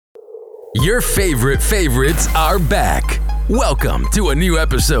Your favorite favorites are back. Welcome to a new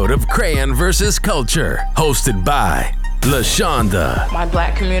episode of Crayon vs. Culture, hosted by LaShonda. My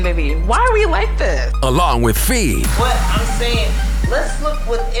black community, why are we like this? Along with Fee. What I'm saying, let's look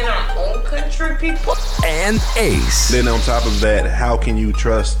within our own country, people. And Ace. Then on top of that, how can you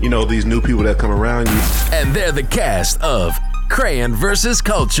trust, these new people that come around you? And they're the cast of Crayon vs.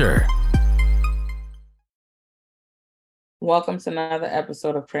 Culture. Welcome to another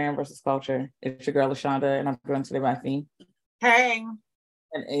episode of Crayon vs. Culture. It's your girl LaShonda, and I'm joined today by Fee. Hey.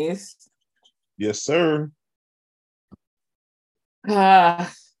 And Ace. Yes, sir.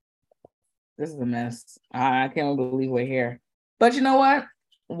 This is a mess. I can't believe we're here. But you know what?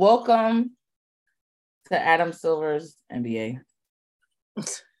 Welcome to Adam Silver's NBA.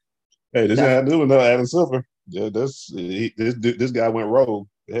 Hey, this had to do with no Adam Silver. Yeah, this guy went rogue.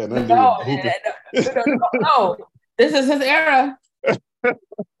 Yeah, No. This is his era.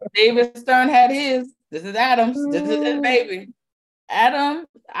 David Stern had his. This is Adam's. This is his baby. Adam,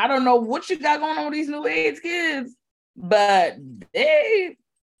 I don't know what you got going on with these new age kids, but I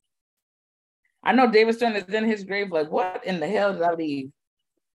know David Stern is in his grave like, what in the hell did I leave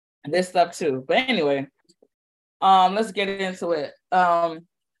this stuff too? But anyway, let's get into it.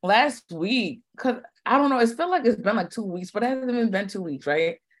 Last week, because I don't know, it felt like it's been like 2 weeks, but it hasn't even been 2 weeks,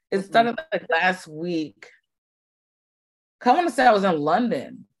 right? It started like last week. I want to say I was in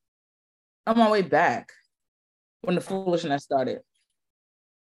London on my way back when the foolishness started.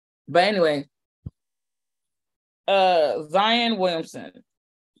 But anyway, Zion Williamson.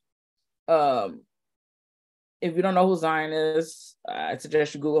 If you don't know who Zion is, I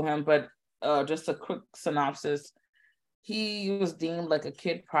suggest you Google him. But just a quick synopsis: he was deemed like a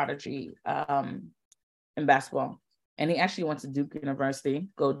kid prodigy in basketball, and he actually went to Duke University.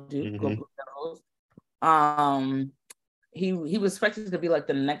 Go Duke, go Blue Devils. He was expected to be like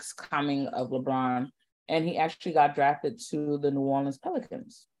the next coming of LeBron, and he actually got drafted to the New Orleans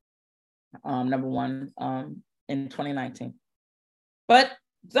Pelicans, number one in 2019. But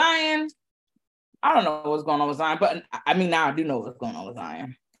Zion, I don't know what's going on with Zion, but I mean now I do know what's going on with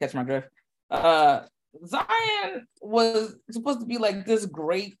Zion. Catch my drift. Zion was supposed to be like this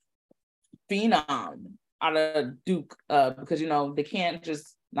great phenom out of Duke because they can't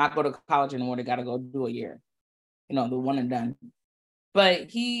just not go to college anymore. They got to go do a year. The one and done. But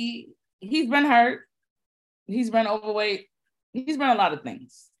he's been hurt. He's been overweight. He's been a lot of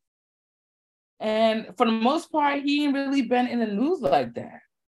things. And for the most part, he ain't really been in the news like that.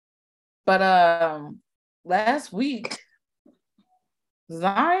 But last week,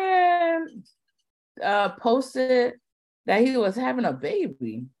 Zion posted that he was having a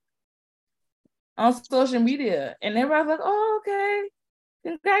baby on social media. And everybody's like, oh, okay.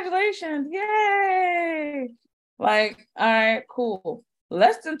 Congratulations. Yay. Like, all right, cool.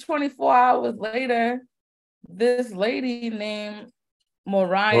 Less than 24 hours later, this lady named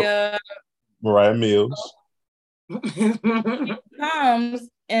Mariah Mills comes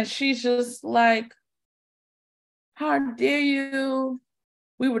and she's just like, how dare you?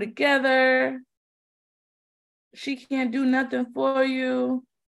 We were together. She can't do nothing for you.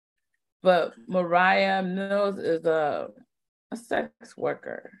 But Mariah Mills is a sex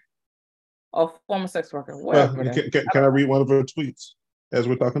worker. A former sex worker, whatever. Can I read one of her tweets as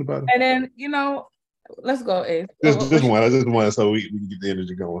we're talking about it? And then, let's go, Ace. Just one, so we can get the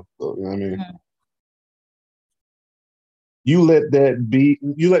energy going. So, you know what I mean? Mm-hmm. You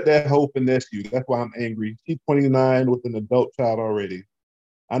let that hoe finesse you. That's why I'm angry. She's 29 with an adult child already.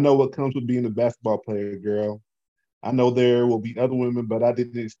 I know what comes with being a basketball player, girl. I know there will be other women, but I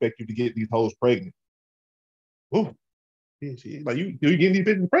didn't expect you to get these hoes pregnant. Ooh. Like, you getting these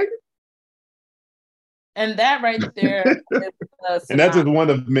bitches pregnant? And that right there is and that's just one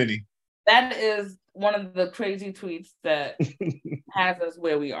of many. That is one of the crazy tweets that has us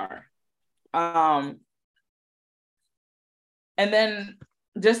where we are. And then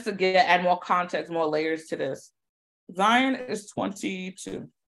just to add more context, more layers to this, Zion is 22.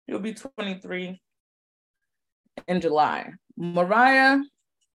 He'll be 23 in July. Mariah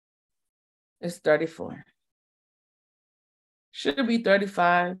is 34. Should be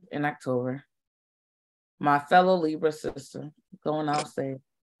 35 in October. My fellow Libra sister, going out say,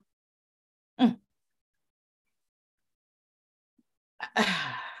 my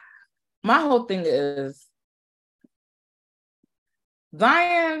whole thing is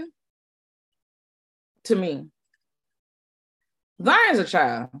Zion, to me, Zion's a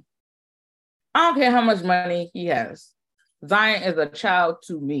child. I don't care how much money he has. Zion is a child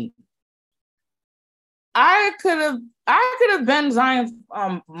to me. I could have been Zion's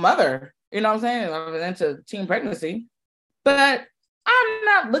mother. You know what I'm saying? I was into teen pregnancy. But I'm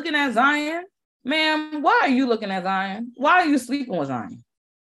not looking at Zion. Ma'am, why are you looking at Zion? Why are you sleeping with Zion?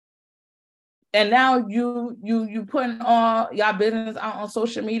 And now you putting all y'all business out on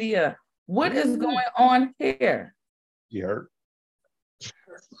social media. What is going on here? You hurt.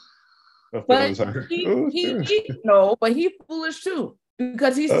 But he foolish too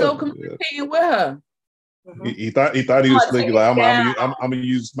because he's still communicating with her. Mm-hmm. He thought he was slick. Like I'm gonna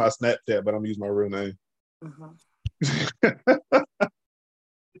use my Snapchat, but I'm gonna use my real name. Mm-hmm.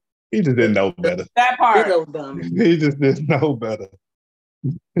 He just didn't know better. That part. He just didn't know better.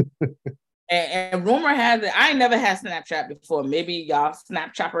 And rumor has it, I ain't never had Snapchat before. Maybe y'all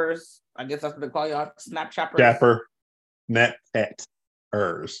Snapchappers. I guess that's what they call y'all, Snapchappers. Chapper,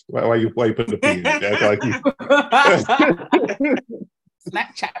 Snapchatters. Why you put the P in it? That's like you.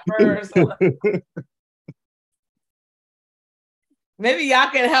 Snapchappers. Maybe y'all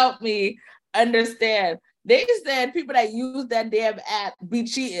can help me understand. They said people that use that damn app be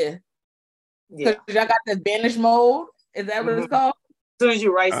cheating. Because y'all got this banish mode. Is that what it's called? As soon as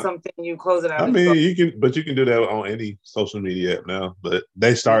you write something, you close it out. I mean, you can do that on any social media app now. But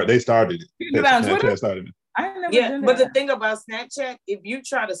they started it. You can do that on Twitter? Started it. But the thing about Snapchat, if you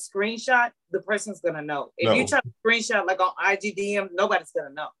try to screenshot, the person's gonna know. If you try to screenshot like on IGDM, nobody's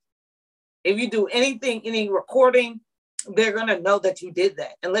gonna know. If you do any recording, they're gonna know that you did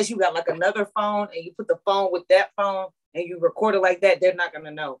that. Unless you got like another phone and you put the phone with that phone and you record it like that, they're not gonna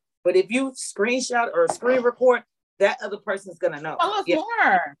know. But if you screenshot or screen record, that other person's gonna know. Tell us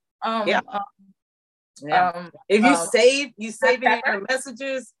more. If you save it in your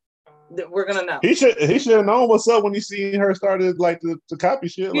messages, we're gonna know. He should have known what's up when he seen her started like to copy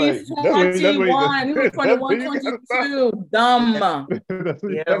shit. He's like 21. He was 21, 22. Dumb.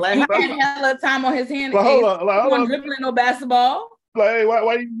 He had hella time on his hands. Hold on. Dribbling no basketball. Like, hey,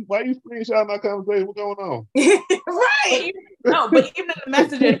 why you screenshotting our conversation? What's going on? Right. But even in the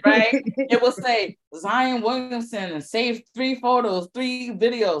messages, right? It will say Zion Williamson and save 3 photos, 3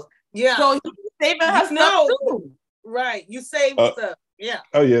 videos. Yeah. So he's saving her stuff too. Right. You save stuff. Yeah.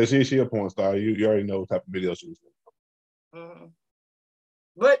 Oh yeah, she a porn star. You already know what type of video she was doing. Mm-hmm.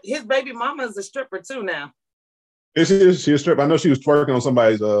 But his baby mama is a stripper too now. Is she a stripper? I know she was twerking on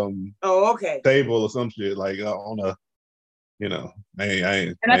somebody's table or some shit like on a. You know, I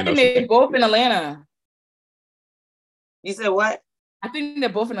ain't. And I think they're both in Atlanta. You said what? I think they're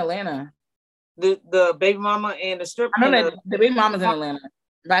both in Atlanta. The baby mama and the stripper. I know that the baby mama's in Atlanta,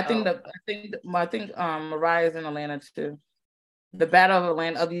 but I think Mariah's in Atlanta too. The battle of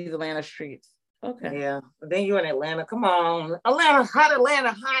Atlanta, of these Atlanta streets. Okay. Yeah. But then you're in Atlanta. Come on, Atlanta, hot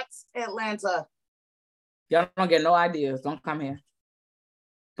Atlanta. Y'all don't get no ideas. Don't come here.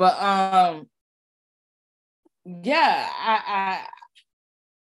 But yeah, I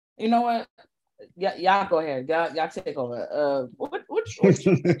you know what? Y'all go ahead. Y'all take over. What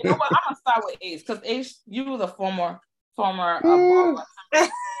you know what? I'm gonna start with Ace because Ace, you was a former.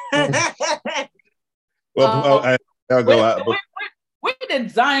 Where did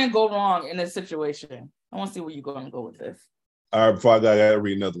Zion go wrong in this situation? I want to see where you're going to go with this. All right, before I gotta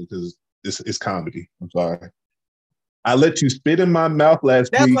read another one because it's comedy. I'm sorry. I let you spit in my mouth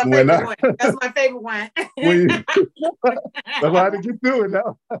last week. That's my favorite one. That's why I had to get through it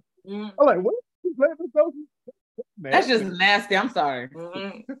now. I'm like, what? That's just nasty. I'm sorry.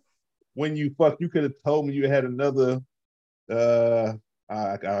 Mm-hmm. When you could have told me you had another. I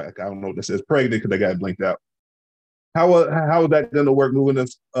don't know what this is. Pregnant because I got blinked out. How is that going to work moving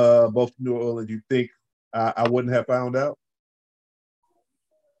us both to New Orleans? You think I wouldn't have found out?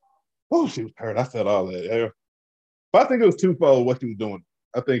 Oh, she was hurt. I felt all that. But I think it was twofold what she was doing.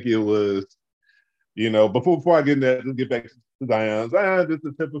 I think it was, before I get in that, let's get back to Zion. Zion is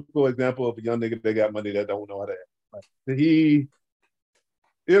a typical example of a young nigga that got money that don't know how to act. Like, he,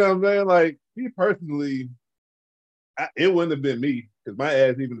 you know what I'm saying? Like, me personally, it wouldn't have been me. Because my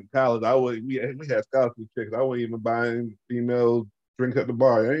ass, even in college, we had scholarship checks. I wasn't even buying females drinks at the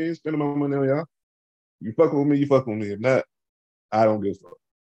bar. I ain't spending my money on y'all. You fucking with me, you fucking with me. If not, I don't give a fuck.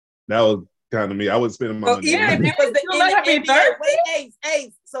 That was kind of me. I wasn't spending my money. Even if it was the NBA,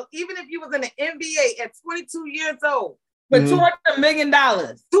 Ace. So even if you was in the NBA at 22 years old, for $200 million,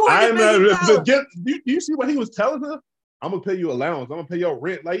 you see what he was telling her? I'm gonna pay you allowance. I'm gonna pay your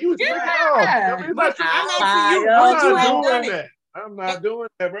rent. Like you was I'm not doing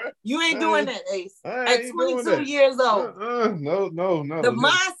that, bro. You ain't doing that, Ace. At 22 years old. No. The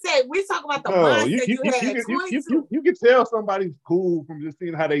mindset. We talk about the mindset you had at 22. You can tell somebody's cool from just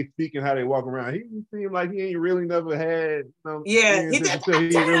seeing how they speak and how they walk around. He seemed like he ain't really never had. He did. That's what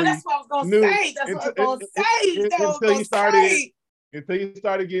I was gonna say. That's what I was gonna say. Until you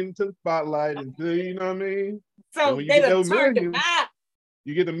started getting to the spotlight, until you know what I mean. So they done turned him out.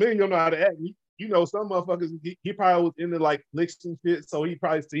 You get $1 million, you don't know how to act. You know, some motherfuckers, he probably was into like licks and shit, so he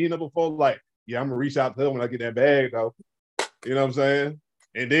probably seen her before, like, yeah, I'm gonna reach out to her when I get that bag, though. You know what I'm saying?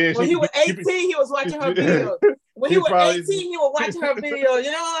 And then when he was 18, he was watching her videos. When he was 18, he was watching her videos.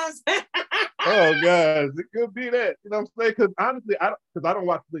 You know what I'm saying? Oh, guys, it could be that. You know what I'm saying? Because honestly, I don't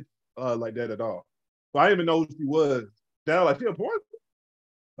watch flicks like that at all. So I didn't even know who she was. Now, like, she a porn star?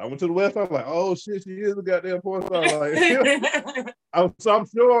 I went to the website, I was like, oh shit, she is a goddamn porn star. Like, I'm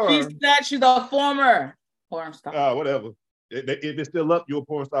sure. She said she's a former porn star. Whatever. If it's still up, you're a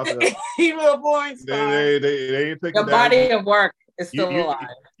porn star forever. He was a porn star. They ain't taking your body of work is still alive.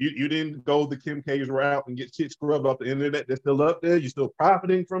 You didn't go the Kim K's route and get shit scrubbed off the internet. That's still up there. You're still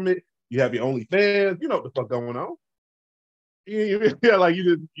profiting from it. You have your OnlyFans. You know what the fuck going on. You feel like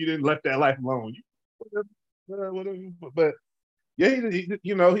you didn't let that life alone. Whatever. But yeah,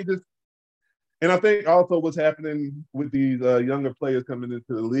 he just, and I think also what's happening with these younger players coming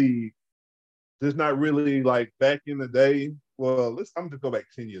into the league, there's not really like back in the day. Well, I'm just go back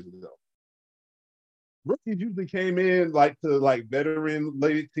 10 years ago. Rookies usually came in like to like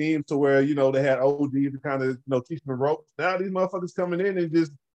veteran-laden teams to where, you know, they had OGs to kind of, you know, teach them the ropes. Now these motherfuckers coming in and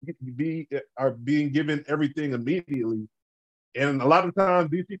just are being given everything immediately. And a lot of times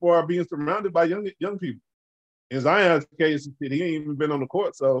these people are being surrounded by young people. In Zion's case, he ain't even been on the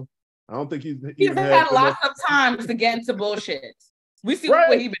court, so I don't think he's had lots of times to get into bullshit. We see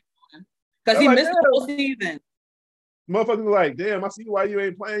what he been doing because he missed the whole season. Motherfuckers like, damn, I see why you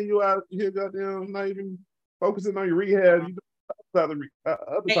ain't playing. You out here, goddamn, not even focusing on your rehab. You do other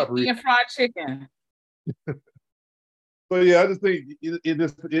type of rehab. Fried chicken. So yeah, I just think it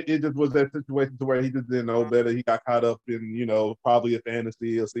just was that situation to where he just didn't know better. He got caught up in, you know, probably a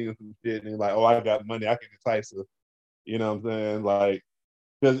fantasy or seeing some shit, and he's like, oh, I got money, I can entice her. You know what I'm saying? Like,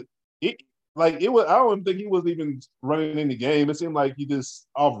 because it was. I don't think he was even running in the game. It seemed like he just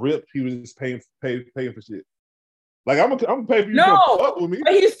off rip. He was just paying for shit. Like, I'm gonna pay for you to come fuck with me.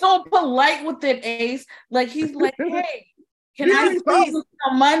 But he's so polite with it, Ace. Like, he's like, hey, can I please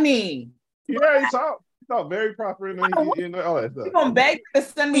some money? Yeah, he talked very proper and all that stuff. You gonna beg to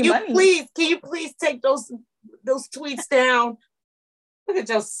send me money? Can you please take those tweets down? Look at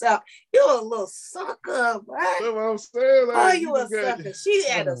yourself. You're a little sucker, right? That's what I'm saying. Like, oh, you a sucker. She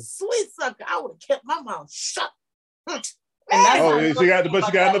had a sweet sucker. I would have kept my mouth shut. And she got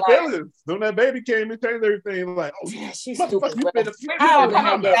the feelings. When that baby came, it changed everything. Like, oh yeah, she's stupid.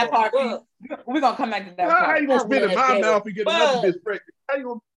 That part. We're gonna come back to that part. How you gonna spit in my mouth and get another bitch pregnant? How you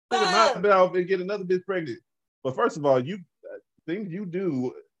gonna spit in my mouth and get another bitch pregnant? But first of all, things you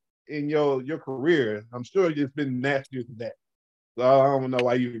do in your career, I'm sure it's been nastier than that. So I don't know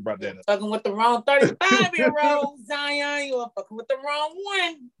why you even brought that up. Fucking with the wrong 35-year-old Zion. You are fucking with the wrong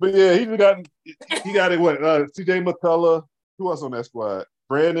one. But yeah, he got it. What? CJ McCullough. Who else on that squad?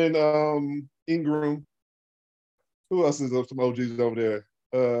 Brandon Ingram. Who else is some OGs over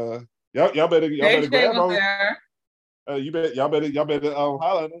there? Y'all better grab on. Y'all better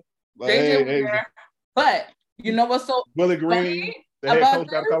highlight them. Like, hey. But you know what's so Willie Green, the head coach,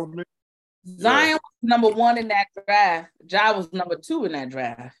 got a compliment. Zion was number 1 in that draft. Ja was number 2 in that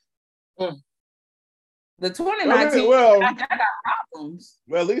draft. The 2019, I got problems.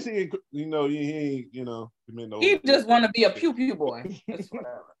 Well, at least he ain't, he just want to be a pew boy.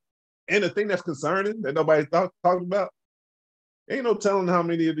 And the thing that's concerning that nobody talking about, ain't no telling how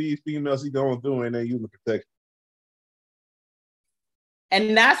many of these females he going through and they using protection.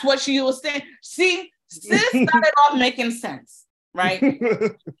 And that's what she was saying. See, sis started off making sense, right?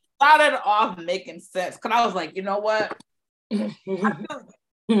 Started off making sense. Because I was like, you know what? Just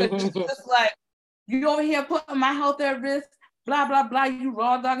like, you over here putting my health at risk, blah, blah, blah, you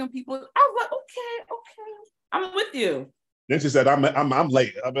raw dogging people. I was like, okay. I'm with you. Then she said, I'm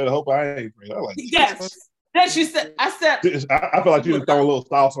late. I better hope I ain't. Like, yes. Then she said, I feel like you just throw a little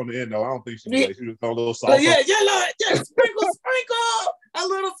sauce on the end, though. I don't think she did. She just throw a little sauce. Yeah, sprinkle. A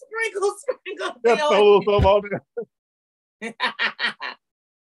little sprinkle. Yeah, throw a little something on there.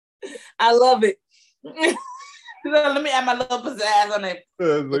 I love it. Let me add my little pizzazz on it.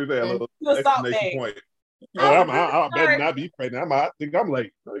 Let me say a little exclamation point. I better not be pregnant. I think I'm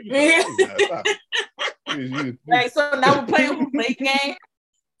late. Hey, so now we're playing who's late game?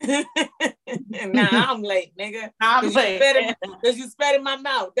 Nah, I'm late, nigga. I'm late. Because you spat in my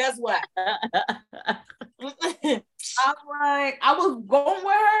mouth. That's why. I'm like, I was going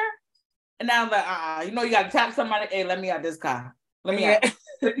with her, and now I'm like, you know, you got to tap somebody. Hey, let me out this car. Let me out.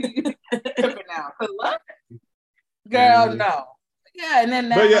 Tripping now. What? Girl, no. Yeah, and then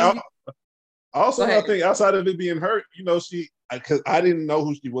now. Also, I think outside of it being hurt, because I didn't know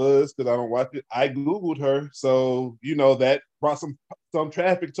who she was because I don't watch it. I Googled her, so that brought some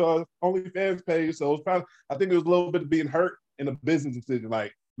traffic to our OnlyFans page. So I think it was a little bit of being hurt and a business decision.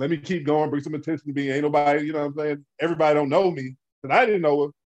 Like, let me keep going, bring some attention to me. Ain't nobody, you know what I'm saying? Everybody don't know me, and I didn't know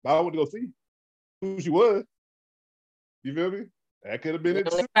her, but I went to go see who she was. You feel me? That could have been it.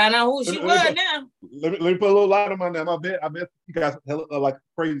 Find out who she was now. Let me put a little light on my name. I bet you guys like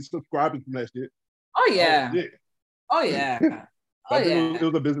crazy subscribers from that shit. Oh yeah. Oh yeah. It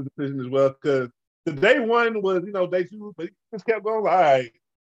was a business decision as well because the day one was day two, but it just kept going. Like, all right,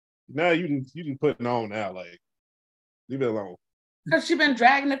 now you just putting on now, like leave it alone. Because she's been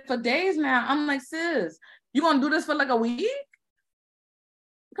dragging it for days now. I'm like, sis, you gonna do this for like a week?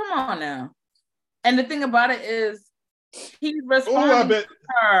 Come on now. And the thing about it is, he's responding to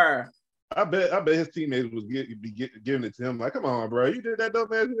her. I bet his teammates was giving it to him. Like, come on, bro, you did that dumb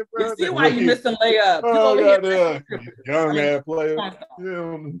ass shit, bro. You see why you missed some layup? Oh god, young ass player.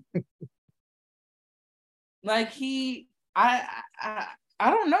 Like I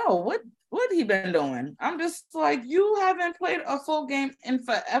don't know what he been doing. I'm just like, you haven't played a full game in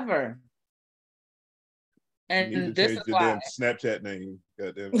forever. And this is why. Damn Snapchat name.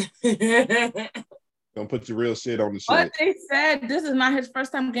 Goddamn. Don't put your real shit on the shit. But they said this is not his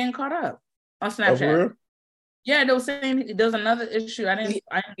first time getting caught up on Snapchat. Yeah, they were saying there was another issue.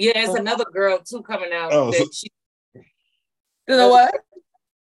 It's another girl too coming out. Oh, what?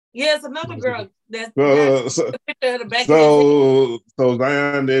 Yeah, it's another girl. So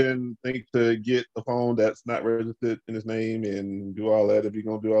Zion didn't think to get a phone that's not registered in his name and do all that. If you're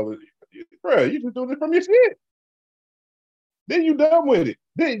gonna do all that, bro, you just doing it from your shit. Then you done with it.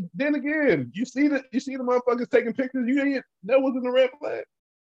 Then again, you see the motherfuckers taking pictures. That wasn't a red flag.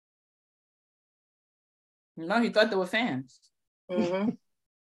 No, he thought they were fans. Mm-hmm.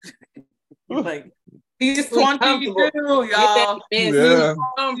 Like he's 22, y'all. Yeah,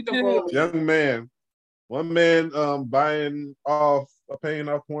 young man. One man paying off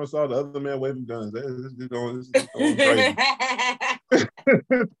porn star, the other man waving guns. This is going crazy.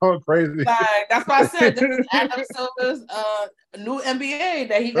 It's going crazy. Like, that's why I said this is Adam Silver's new NBA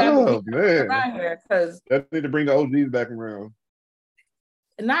that he got around here. Because they need to bring the OGs back around.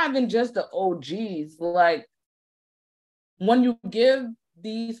 Not even just the OGs. Like when you give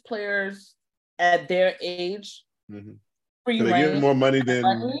these players at their age, free they get more money than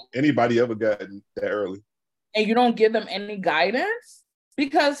anybody ever gotten that early. And you don't give them any guidance?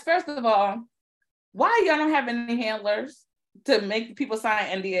 Because first of all, why y'all don't have any handlers to make people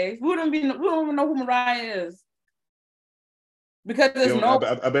sign NDAs? We don't even know who Mariah is. Because there's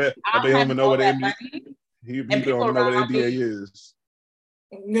I bet he don't even know what NDA. He don't even know what NDA is.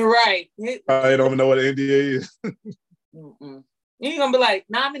 You're right. I don't even know what an NDA is. You're gonna be like,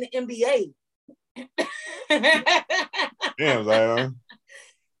 nah, I'm in the NBA. Damn, Zion.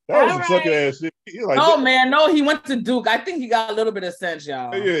 That was some sucker ass shit. Like, no, he went to Duke. I think he got a little bit of sense,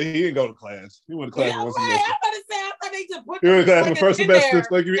 y'all. Yeah, he didn't go to class. He went to class once a semester. I'm about to say, I thought they just put he went to class the first semester,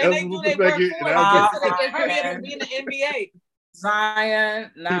 so you eligible for second, and I was so they can hurry up and be in the NBA.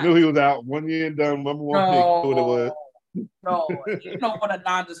 Zion, he knew he was out 1 year and done. Number one pick. Knew what it was. No, you know what a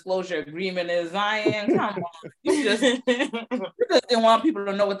non-disclosure agreement is, Zion. Come on, you just didn't want people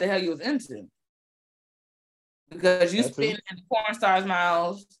to know what the hell you was into, because you spitting in the porn stars'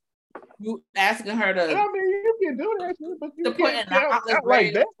 mouths. You asking her to. I mean, you can do that shit, but you can't out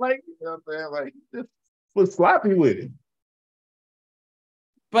like that. Like, you know what I'm saying? Like, just was sloppy with it.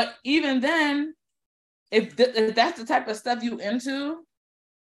 But even then, if that's the type of stuff you into,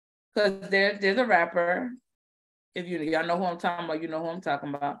 because there's a rapper. If y'all know who I'm talking about, you know who I'm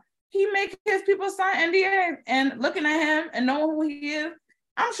talking about. He make his people sign NDAs, and looking at him and knowing who he is,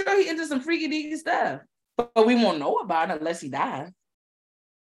 I'm sure he into some freaky deaky stuff. But we won't know about it unless he dies.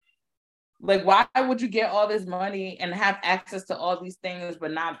 Like, why would you get all this money and have access to all these things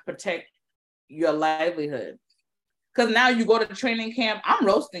but not protect your livelihood? Because now you go to the training camp, I'm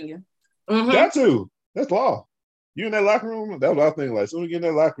roasting you. Mm-hmm. Got to. That's law. You in that locker room, that's what I was thinking. Like, as soon as you get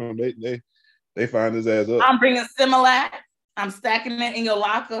in that locker room, they find his ass up. I'm bringing Similac. I'm stacking it in your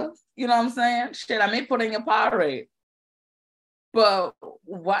locker. You know what I'm saying? Shit, I may put it in your power rate. But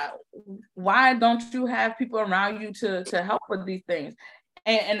why don't you have people around you to help with these things?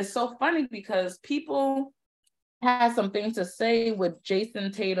 And it's so funny because people had some things to say with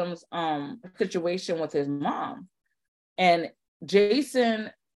Jason Tatum's situation with his mom. And Jason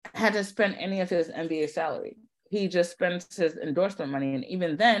hadn't spent any of his NBA salary. He just spends his endorsement money. And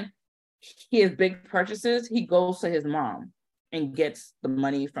even then, his big purchases, he goes to his mom and gets the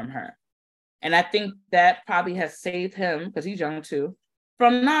money from her. And I think that probably has saved him, because he's young too,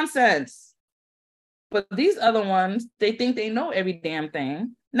 from nonsense. But these other ones, they think they know every damn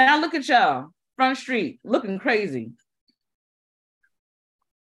thing. Now look at y'all, front street, looking crazy.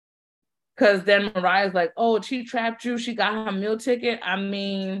 Because then Mariah's like, oh, she trapped you. She got her meal ticket. I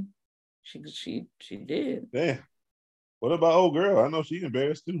mean, she did. Damn. What about old girl? I know she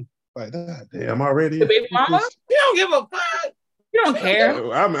embarrassed too. Like, damn, already. The baby mama? You don't give a fuck. You don't care.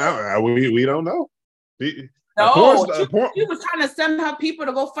 We don't know. She was trying to send her people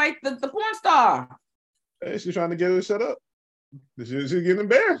to go fight the porn star. Hey, she's trying to get her to shut up. She's getting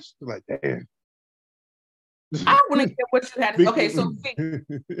embarrassed. Like, damn. I wouldn't get what you had to. Okay, so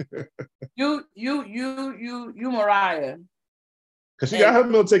you Mariah. Because she got her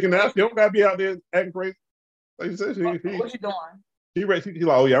meal taken out. You don't gotta be out there acting crazy. Like you said, what you doing? She's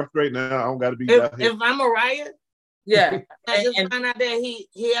like, oh yeah, I'm straight now. I don't gotta be out here. If I'm Mariah, yeah. I just find out that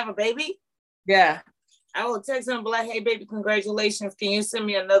he have a baby. Yeah. I will text him and be like, hey baby, congratulations. Can you send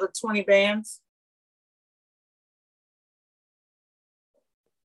me another 20 bands?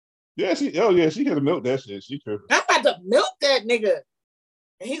 Yeah, she could have milked that shit. She tripping. I'm about to milk that nigga.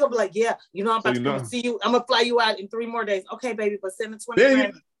 And he gonna be like, yeah, I'm about to come see you. I'm gonna fly you out in 3 more days. Okay, baby, but send the 20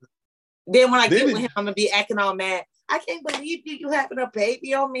 grand. Then when I get with him, I'm gonna be acting all mad. I can't believe you having a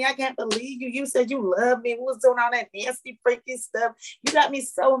baby on me. I can't believe you. You said you love me. We was doing all that nasty, freaky stuff. You got me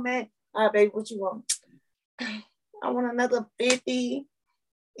so mad. All right, baby, what you want? I want another 50.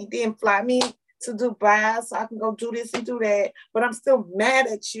 And then fly me to Dubai so I can go do this and do that. But I'm still mad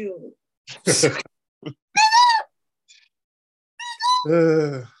at you.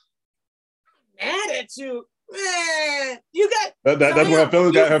 Mad at you. Man, you got that's Zion, what her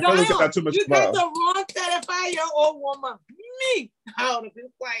feelings got too much. You got the wrong 35-year-old woman. Me, I would have been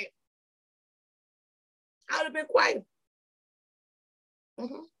quiet.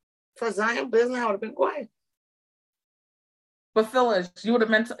 Mm-hmm. For Zion business, I would have been quiet. But Phyllis, you would have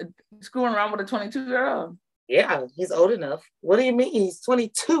been screwing around with a 22-year-old. Yeah, he's old enough. What do you mean? He's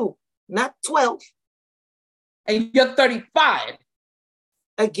 22, not 12. And you're 35.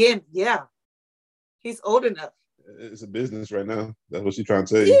 Again, yeah. He's old enough. It's a business right now. That's what she's trying to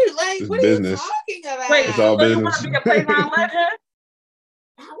say. Dude, like, it's what business. are you talking about? Wait, it's all business. You want to be a playground legend?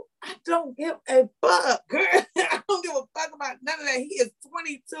 I don't give a fuck, girl. I don't give a fuck about none of that. He is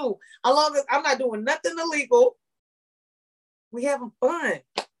 22. As long as I'm not doing nothing illegal, we having fun.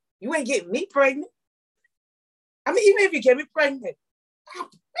 You ain't getting me pregnant. I mean, even if you get me pregnant,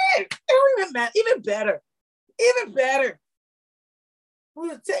 it don't even matter. Even better.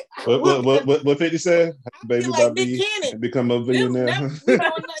 We'll take, what 50 said? Baby, like Nick Cannon. Become a billionaire.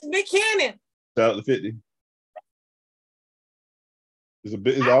 Nick Cannon. Shout out to 50.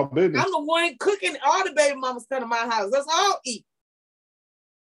 It's all business. I'm the one cooking. All the baby mamas come to my house. Let's all eat.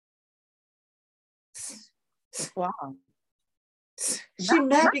 Wow. She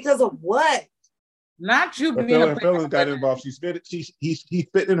mad because of what? Not you being a felon got involved. He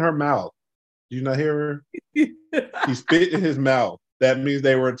spit in her mouth. Did you not hear her? He spit in his mouth. That means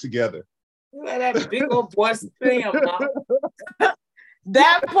they were together. You had that big old boy spit in your mouth.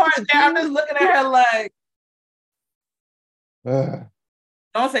 That part there, I'm just looking at her like,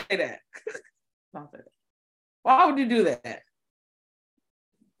 don't say that. Don't say that. Why would you do that?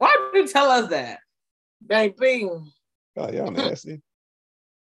 Why would you tell us that? Baby. Oh, y'all nasty.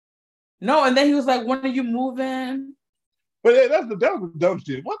 No, and then he was like, when are you moving? But yeah, that was the dumb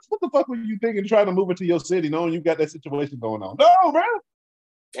shit. What the fuck were you thinking trying to move into your city knowing you got that situation going on? No, bro.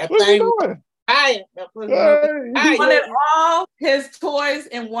 What are you doing? He wanted all his toys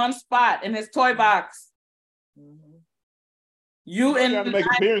in one spot in his toy box. Mm-hmm. You got to make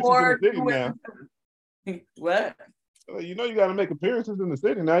appearances in the city now. What? You know you got to make appearances in the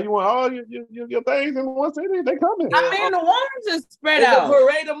city now. You want all your things in one city? They coming. I mean, the ones is spread out. The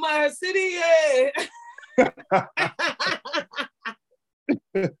parade of my city, yeah.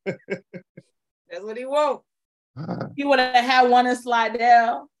 That's what he want. He would have had one in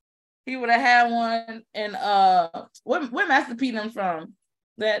Slidell. He would have had one in where Master P them from?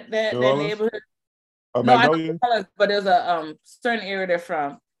 That neighborhood. Oh, no, I don't know, but there's a certain area they're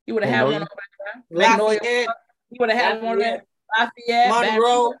from. He would have had one over there. Lafayette. He would have had one there. Lafayette,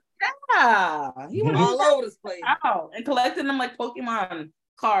 Monroe. Yeah, he was all over this place. Wow, and collecting them like Pokemon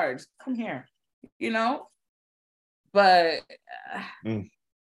cards. Come here, you know. But I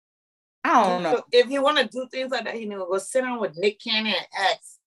don't know. If you want to do things like that, you know, go sit down with Nick Cannon and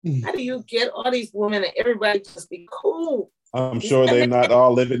X. How do you get all these women and everybody just be cool? I'm sure they're not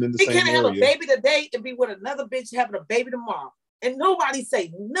all living in the same area. They can't have a baby today and be with another bitch having a baby tomorrow. And nobody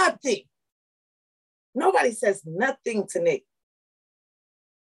say nothing. Nobody says nothing to Nick.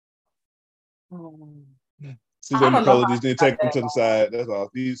 CJ McCullough just didn't take him to the side. That's all.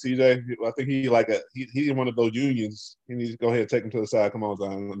 CJ, I think he in one of those unions. He needs to go ahead and take him to the side. Come on,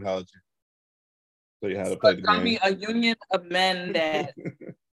 Zion, let me holler at you. Show you how to play the game. Be a union of men that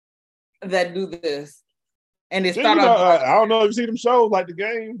that do this, and they start off. I don't know if you see them shows like the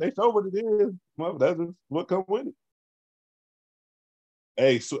game. They show what it is. Well, that's what comes with it.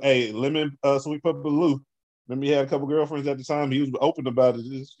 Hey, Lemon, Sweet Pepper Lou. Remember, he had a couple girlfriends at the time. He was open about it.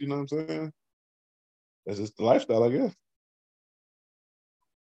 Just, you know what I'm saying? That's just the lifestyle, I guess.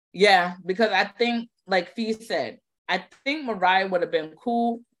 Yeah, because I think, like Fee said, I think Mariah would have been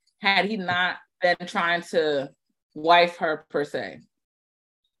cool had he not been trying to wife her per se.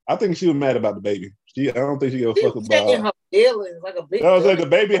 I think she was mad about the baby. I don't think she gave a fuck about her feelings like a big. I was like, the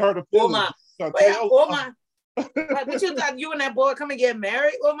baby hurt her feelings. Like, what you thought you and that boy come and get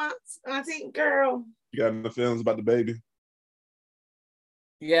married? Or my auntie girl. You got no feelings about the baby.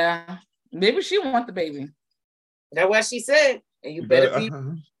 Yeah, maybe she want the baby. That's what she said. And you better be.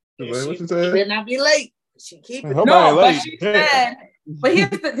 What she better not be late. She keep it. No, but she said. But here's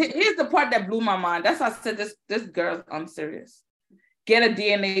the part that blew my mind. That's why I said this girl. I'm serious. Get a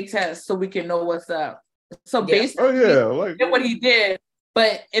DNA test so we can know what's up. So basically, get what he did.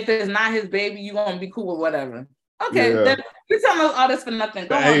 But if it's not his baby, you gonna be cool with whatever. Okay, then you're telling us all this for nothing.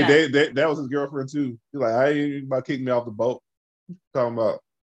 Go on. That was his girlfriend too. He's like, I ain't about kicking me off the boat. Talking about.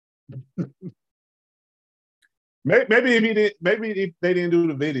 Maybe if they didn't do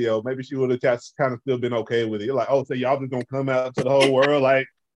the video, maybe she would have kind of still been okay with it. You're like, oh, so y'all just gonna come out to the whole world like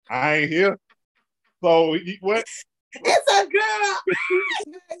I ain't here. So what? It's a girl.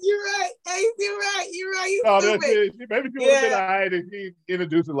 You're right. Hey, you're right. You that's it. Maybe she would have been all right if he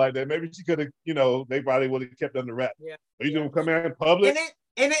introduced it like that. Maybe she could have, they probably would have kept under wrap. Yeah. Are you gonna come out in public?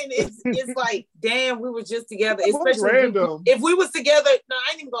 And it's like, damn, we were just together. Especially random. If we was together, no,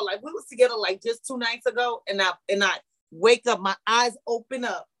 I ain't even gonna we was together like just 2 nights ago, and I wake up, my eyes open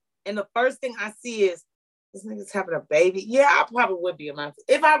up, and the first thing I see is this nigga's having a baby. Yeah, I probably would be a man.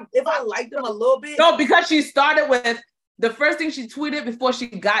 If I liked him a little bit. No, because she started with the first thing she tweeted before she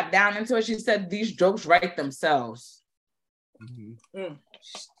got down into it, she said these jokes write themselves. Mm-hmm.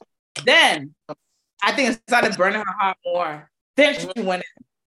 Then I think it started burning her heart more. Then she went in.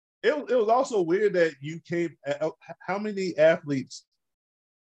 It was also weird that you came. How many athletes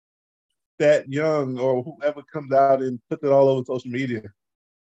that young or whoever comes out and puts it all over social media?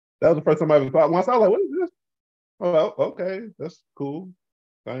 That was the first time I ever thought. Once I was like, "What is this?" Oh, okay, that's cool.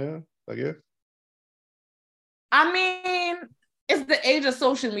 I guess. I mean, it's the age of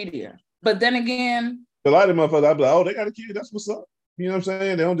social media, but then again, a lot of motherfuckers, I'd be like, "Oh, they got a kid. That's what's up." You know what I'm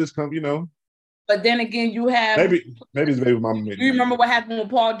saying? They don't just come, But then again, you have maybe his baby mama. Do you remember what happened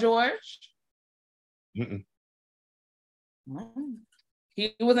with Paul George? Mm-mm.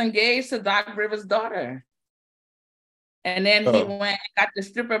 He was engaged to Doc Rivers' daughter, and then he went and got the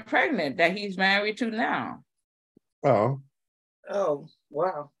stripper pregnant that he's married to now. Oh,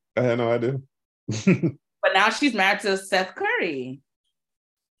 wow! I had no idea. But now she's married to Seth Curry.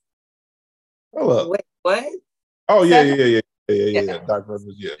 Hold up. Wait, what? Oh yeah. Doc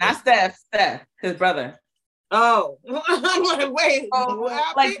Rivers, yeah. Not Steph, his brother. Oh, I'm like, wait.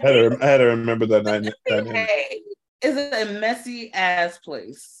 Like, I had to remember that night. It's a messy ass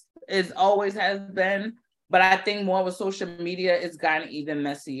place. It always has been, but I think more with social media, it's gotten even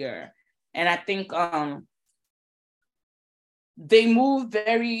messier. And I think they move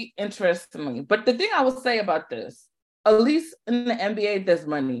very interestingly. But the thing I would say about this, at least in the NBA, there's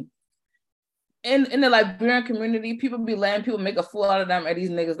money. In the Liberian community, people be letting people make a fool out of them, and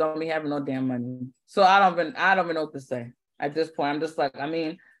these niggas don't be having no damn money. So I don't even know what to say at this point. I'm just like, I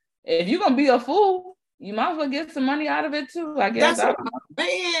mean, if you're gonna be a fool, you might as well get some money out of it too. I guess.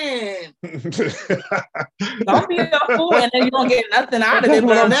 Man. Don't be a fool, and then you don't get nothing out of it.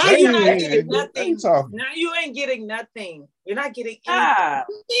 But now you're not getting nothing. Now you ain't getting nothing. You're not getting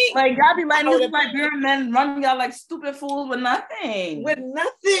anything. Like y'all be letting these Liberian men run y'all like stupid fools with nothing. With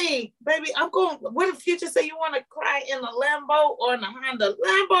nothing, baby. I'm going. What if Future say you want to cry in a Lambo or in a Honda?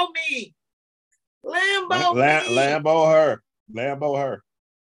 Lambo me. Lambo her.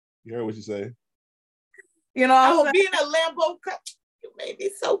 You heard what she said. You know, I will be in a Lambo. You made me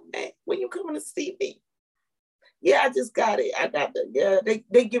so mad when you coming to see me. Yeah, I just got it. I got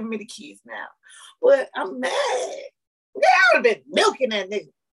they giving me the keys now. But I'm mad. They would have been milking that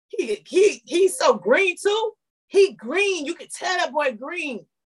nigga. He's so green too. He green. You can tell that boy green.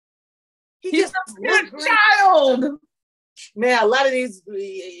 He's a child. Man, a lot of these,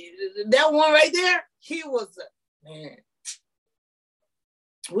 that one right there, he was man.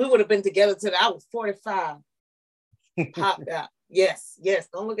 We would have been together till I was 45. Popped out. Yes.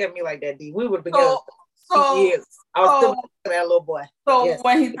 Don't look at me like that, D. We would have been together. He is. I was still fucking that little boy. So yes.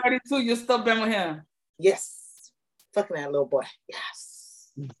 When he's 32, you're still been with him? Yes. Fucking that little boy.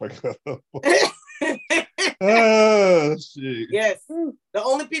 Yes. Oh, shit. Yes. The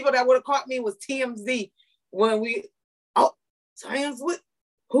only people that would have caught me was TMZ when Zion's with,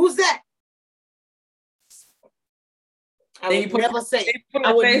 who's that? I would never say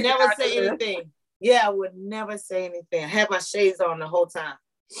anything. Yeah, I would never say anything. I had my shades on the whole time.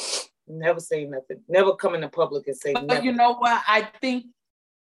 Never say nothing. Never come in the public and say nothing. You know what? I think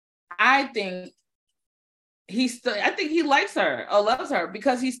he likes her or loves her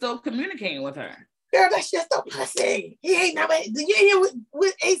because he's still communicating with her. Girl, that's just a pussy. He ain't never. You hear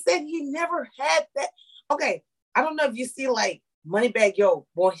what Ace said? He never had that. Okay, I don't know if you see like Moneybagg Yo.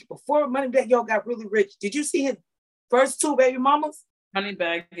 Boy, before Moneybagg Yo got really rich, did you see his first 2 baby mamas?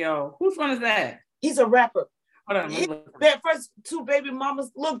 Moneybagg Yo. Whose one is that? He's a rapper. That first 2 baby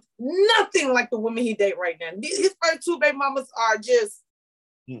mamas looked nothing like the women he date right now. His first 2 baby mamas are just.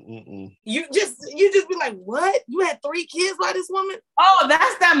 You just be like, what? You had 3 kids by this woman? Oh,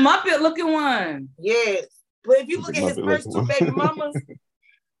 that's that Muppet looking one. Yes, but if you look at his first 2 baby mamas,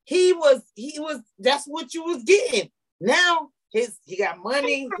 he was. That's what you was getting. Now he got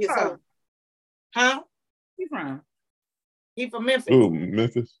money. He from Memphis. Ooh,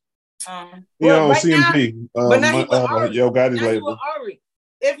 Memphis. On CMG. Yo got his label. Ari.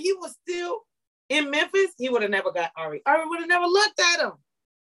 If he was still in Memphis, he would have never got Ari. Ari would have never looked at him.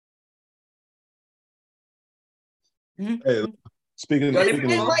 Hey, speaking this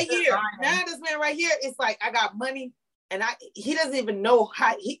man right here, it's like I got money, and he doesn't even know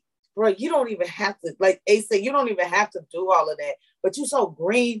how bro. You don't even have to, like Ace said, you don't even have to do all of that. But you so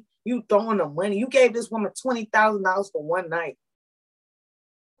green, you throwing the money. You gave this woman $20,000 for one night.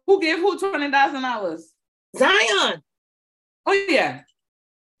 Who gave who $20,000? Zion. Oh yeah.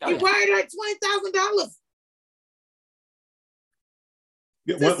 He wired like $20,000.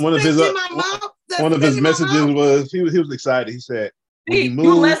 One of his messages was he was excited. He said,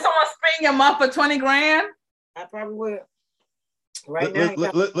 you let someone spring your mouth for $20,000? I probably would.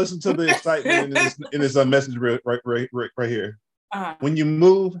 Listen to the excitement in this message right here. Uh-huh. When you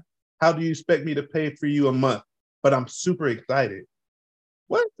move, how do you expect me to pay for you a month? But I'm super excited.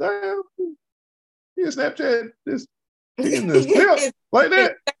 What? You Snapchat this in the snap like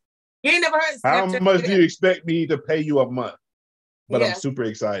that? You ain't never heard Snapchat. How much do you expect me to pay you a month? But I'm super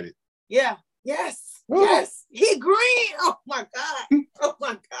excited. Yeah. Yes. Ooh. Yes. He green. Oh my God. Oh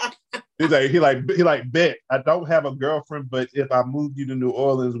my God. He like bet. I don't have a girlfriend, but if I moved you to New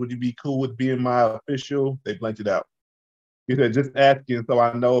Orleans, would you be cool with being my official? They blanked it out. He said, just asking so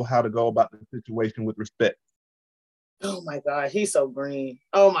I know how to go about the situation with respect. Oh my God, he's so green.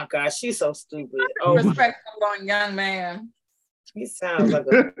 Oh my God, she's so stupid. Oh, respectful young man. He sounds like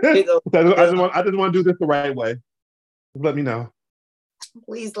a big old. I just want to do this the right way. Let me know.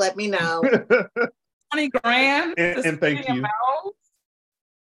 Please let me know. $20,000 and thank you.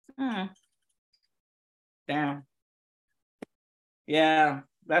 Damn. Yeah,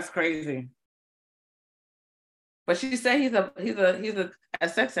 that's crazy. But she said he's a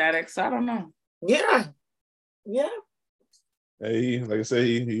sex addict, so I don't know. Yeah. Hey, like I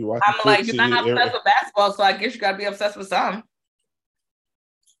say, he watches. I'm like, you're not obsessed with basketball, so I guess you gotta be obsessed with something.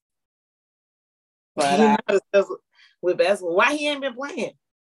 But he's not obsessed with basketball. Why he ain't been playing?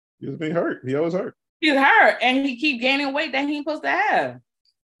 He's been hurt. He always hurt. He's hurt, and he keep gaining weight that he ain't supposed to have.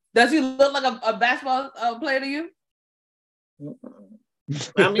 Does he look like a basketball player to you?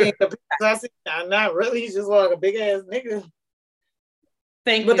 I mean, I'm not really. He's just like a big ass nigga.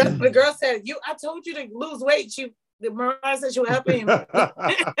 Thank you. But the girl said, I told you to lose weight. Mariah said she would help him.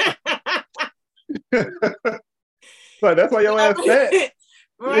 So that's why your ass fat.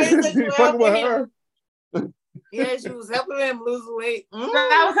 Mariah said she was helping him. Yeah, she was helping him lose weight.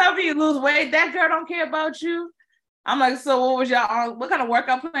 I was helping you lose weight. That girl don't care about you. I'm like, so what was y'all on? What kind of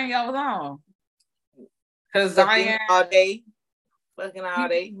workout plan y'all was on? Because Zion all day. Fucking all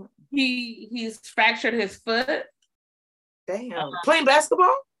day. He's fractured his foot. Damn. Playing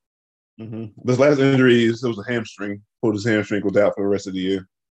basketball? Mm-hmm. This last injury, it was a hamstring. Pulled his hamstring, was out for the rest of the year.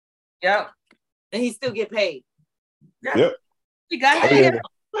 Yep. And he still get paid. Yep. He got paid.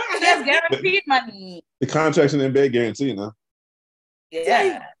 That's guaranteed money. The contract's in NBA guaranteed now.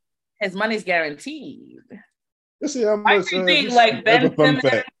 Yeah. His money's guaranteed. Let's see how much. I think like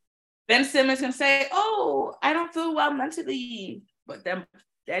Ben Simmons can say, "Oh, I don't feel well mentally," but that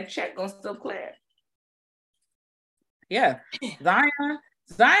check gonna still clear. Yeah, Zion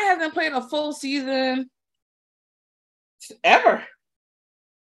hasn't played a full season ever.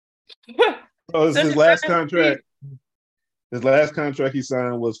 Oh, this is his last contract. His last contract he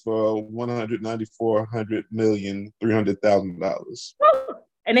signed was for $194,300,000.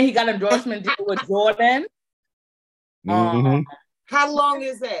 And then he got an endorsement deal with Jordan. How long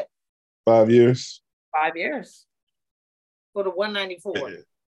is that? 5 years. 5 years. For the 194.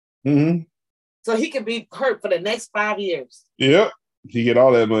 Mm-hmm. So he could be hurt for the next 5 years. Yep. He get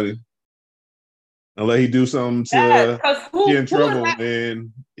all that money. Unless he do something to get in trouble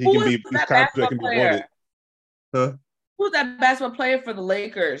and he can be his contract can be voided. Huh? Who's that basketball player for the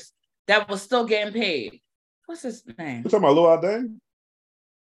Lakers that was still getting paid? What's his name? You talking about Lou Deng?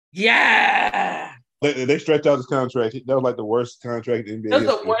 Yeah. They stretched out his contract. That was like the worst contract in the NBA. That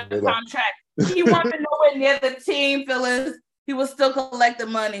was the worst contract. He wasn't nowhere near the team, Phyllis. He was still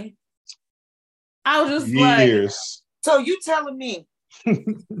collecting money. I was just years. So you telling me?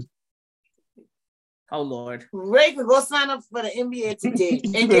 Oh Lord. Ray could go sign up for the NBA today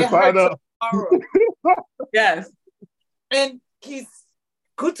and get hurt tomorrow. Yes. And he's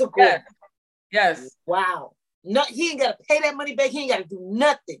good to go. Yes. Wow. No, he ain't got to pay that money back. He ain't got to do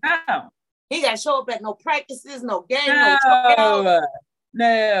nothing. No. He got to show up at no practices, no games,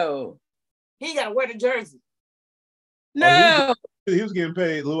 no. He ain't got to wear the jersey. No. He was getting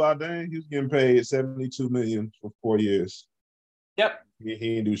paid. Lou Deng. He was getting paid $72 million for 4 years. Yep. He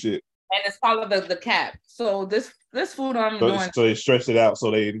didn't do shit. And it's part of the cap. So this food I'm doing. So they stretched it out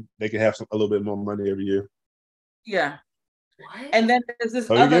so they can have a little bit more money every year. Yeah. What? And then there's this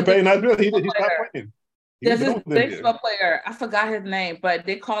other. He getting paid. Not really. He's not playing. There's this baseball player. I forgot his name, but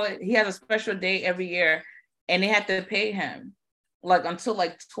they call it. He has a special day every year, and they have to pay him like until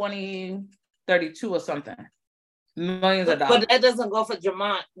like 2032 or something. Millions of dollars. But that doesn't go for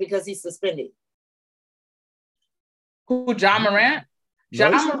Jamont because he's suspended. Who? John Morant.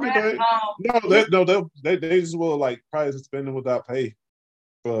 John Morant. They just will like probably suspend him without pay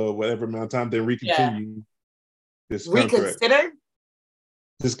for whatever amount of time they recontinue this contract. Reconsider?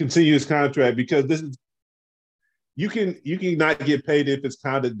 Just continue his contract because this is you can not get paid if it's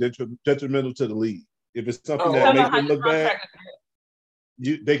kind of detrimental to the league. If it's something that makes them look bad,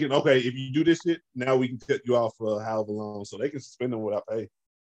 they can if you do this shit, now we can cut you off for however long. So they can suspend him without pay.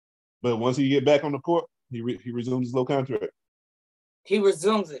 But once he get back on the court, he resumes his low contract. He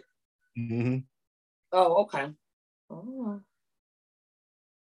resumes it. Mm-hmm. Oh, okay. Oh.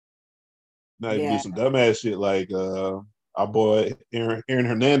 Now you do some dumbass shit like our boy Aaron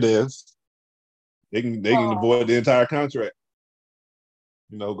Hernandez. They can avoid the entire contract.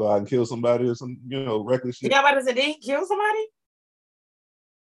 Go out and kill somebody or some reckless shit. Yeah, but did he kill somebody?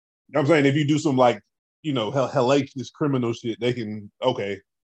 I'm saying if you do some hellacious criminal shit, they can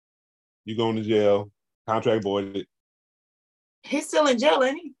you going to jail, contract voided. He's still in jail,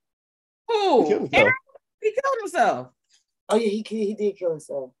 ain't he? Who? Aaron? He killed himself. Oh yeah, he did kill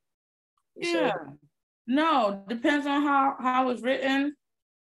himself. Yeah. Sure. No, depends on how it's written.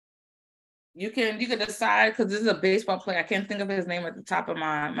 You can decide because this is a baseball player. I can't think of his name at the top of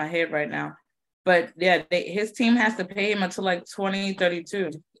my head right now. But yeah, his team has to pay him until like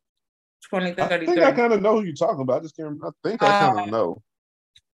 2032. 2033. I think I kind of know who you're talking about. I just can't. I think I kind of know.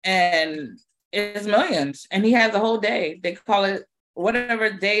 And it's millions, and he has a whole day. They call it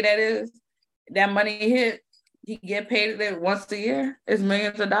whatever day that is. That money hit, he get paid it once a year. It's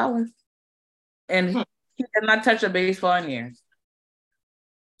millions of dollars, and he has not touched a baseball in years.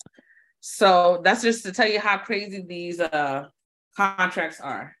 So that's just to tell you how crazy these contracts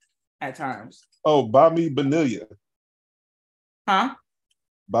are at times. Oh, Bobby Bonilla. Huh?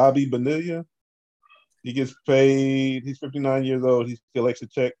 Bobby Bonilla. He gets paid. He's 59 years old. He collects a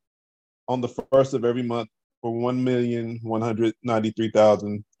check on the first of every month for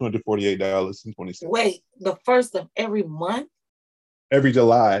 $1,193,248.20. Wait, the first of every month? Every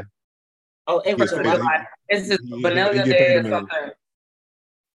July. Oh, every July. It's just Vanilla Day or something.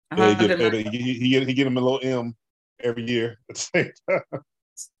 Yeah, he get him a little M every year at the same time.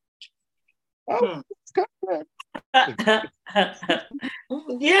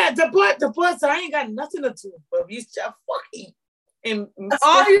 Yeah, the boss. I ain't got nothing to do, but you just fucking. And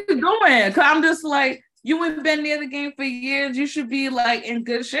all you doing? Cause I'm just like, you ain't been near the game for years. You should be like in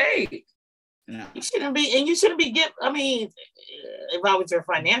good shape. No. You shouldn't be, and you shouldn't be getting. I mean, if I was your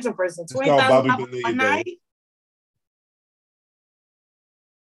financial person, $20,000 a night.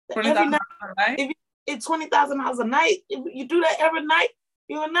 Every night, if it's $20,000 a night, if you do that every night,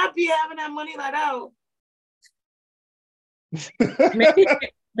 you will not be having that money like that.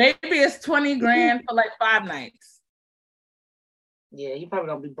 Maybe it's 20 grand for like 5 nights. Yeah, you probably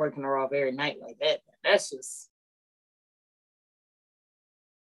don't be breaking her off every night like that. That's just.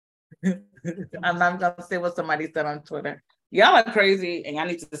 I'm not gonna say what somebody said on Twitter. Y'all are crazy, and y'all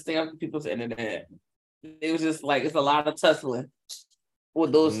need to stay on people's internet. it was just like it's a lot of tussling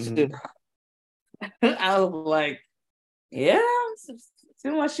with those two. I was like, yeah, seems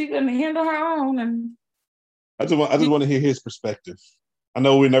like she couldn't handle her own. And I just want to hear his perspective. I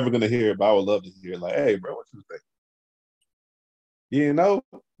know we're never gonna hear it, but I would love to hear. Like, hey, bro, what you think? You didn't know?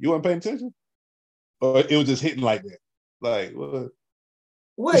 You weren't paying attention? Or it was just hitting like that? Like, what?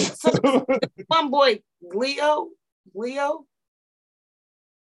 Wait, so one boy, Leo?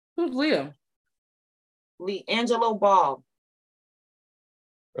 Who's Leo? Angelo Ball.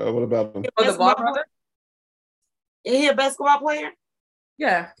 What about him? The Ball brother? Is he a basketball player?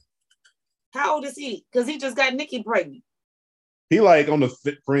 Yeah. How old is he? Because he just got Nikki pregnant. He like on the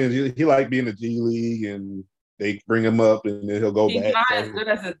Friends. He like being in the G League, and they bring him up, and then he'll go back. He's not as good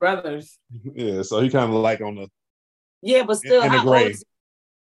as his brothers. Yeah, so he kind of like on the but still in the gray.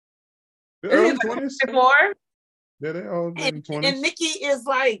 Early 20s. Yeah, they all in 20s. And Nikki is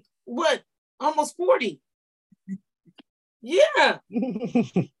like what? Almost 40. Yeah.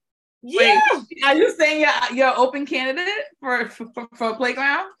 Wait, are you saying you're an open candidate for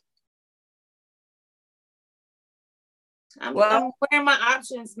Playground? I'm weighing my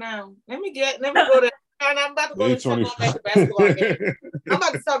options now. Let me go there. I'm about to go start going back to basketball games. I'm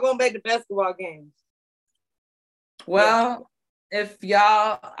about to start going back to basketball games. Well, if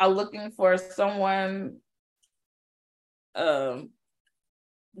y'all are looking for someone that's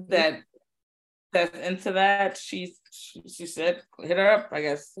into that, she said hit her up, I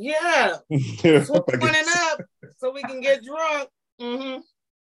guess. Yeah. So pointing up so we can get drunk.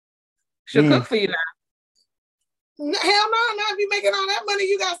 She'll cook for you now. Hell no, not if you making all that money,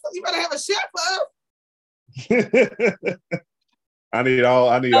 you better have a chef up. I need all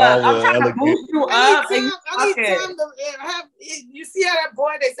I'm the trying to boost you up. I need time to have. You see how that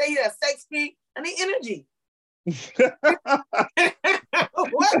boy? They say he's a sex freak. I need energy.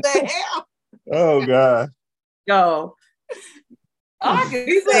 What the hell? Oh God. Yo.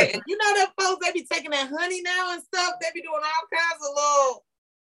 He said, you know that folks, they be taking that honey now and stuff. They be doing all kinds of little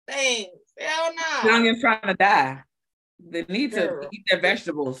things. Hell no. Young and trying to die. They need to eat their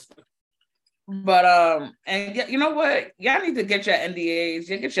vegetables. But and you know what? Y'all need to get your NDAs,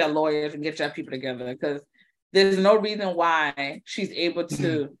 you get your lawyers, and get your people together, because there's no reason why she's able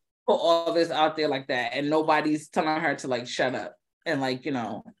to put all this out there like that, and nobody's telling her to like shut up and like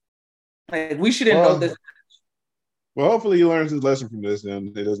we shouldn't know this. Well, hopefully he learns his lesson from this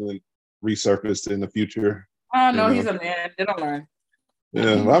and it doesn't resurface in the future. Oh no, he's a man. They don't learn.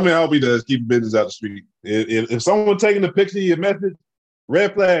 Yeah, I mean, I hope he does keep business out the street. If someone taking a picture of your message,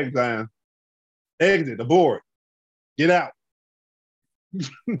 red flag, Zion. Exit, abort, get out. No,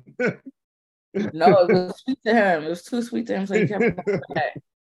 it was sweet to him. It was too sweet to him, so he kept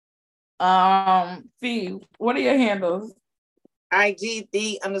back. Fee, what are your handles? IG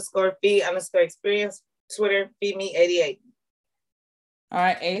 _Fee_experience, Twitter, FeeMe88. All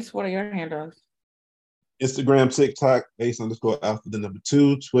right, Ace, what are your handles? Instagram, TikTok,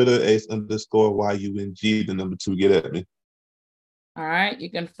 Ace_Alpha2, Twitter, Ace_YUNG2. Get at me. All right, you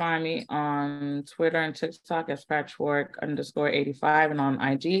can find me on Twitter and TikTok as Patchwork_85 and on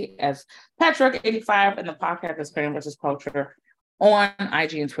IG as Patchwork85, and the podcast is Crayon vs. Culture on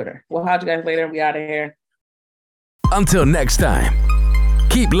IG and Twitter. We'll have you guys later. We out of here. Until next time,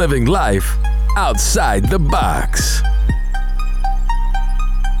 keep living life outside the box.